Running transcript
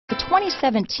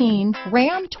2017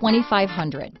 Ram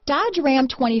 2500. Dodge Ram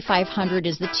 2500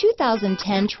 is the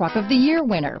 2010 Truck of the Year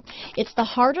winner. It's the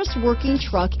hardest working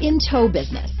truck in tow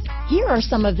business. Here are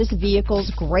some of this vehicle's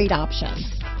great options: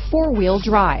 four-wheel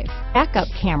drive, backup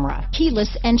camera,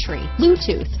 keyless entry,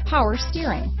 Bluetooth, power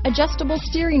steering, adjustable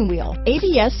steering wheel,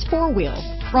 ABS four-wheel,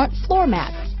 front floor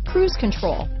mats, cruise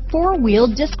control, four-wheel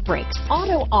disc brakes,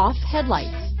 auto-off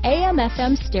headlights,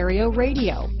 AM/FM stereo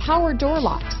radio, power door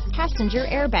locks, passenger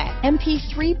airbag,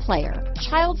 MP3 player,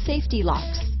 child safety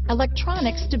locks,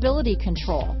 electronic stability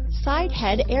control, side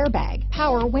head airbag,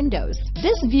 power windows.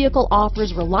 This vehicle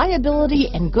offers reliability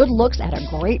and good looks at a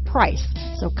great price.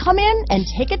 So come in and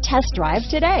take a test drive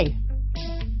today.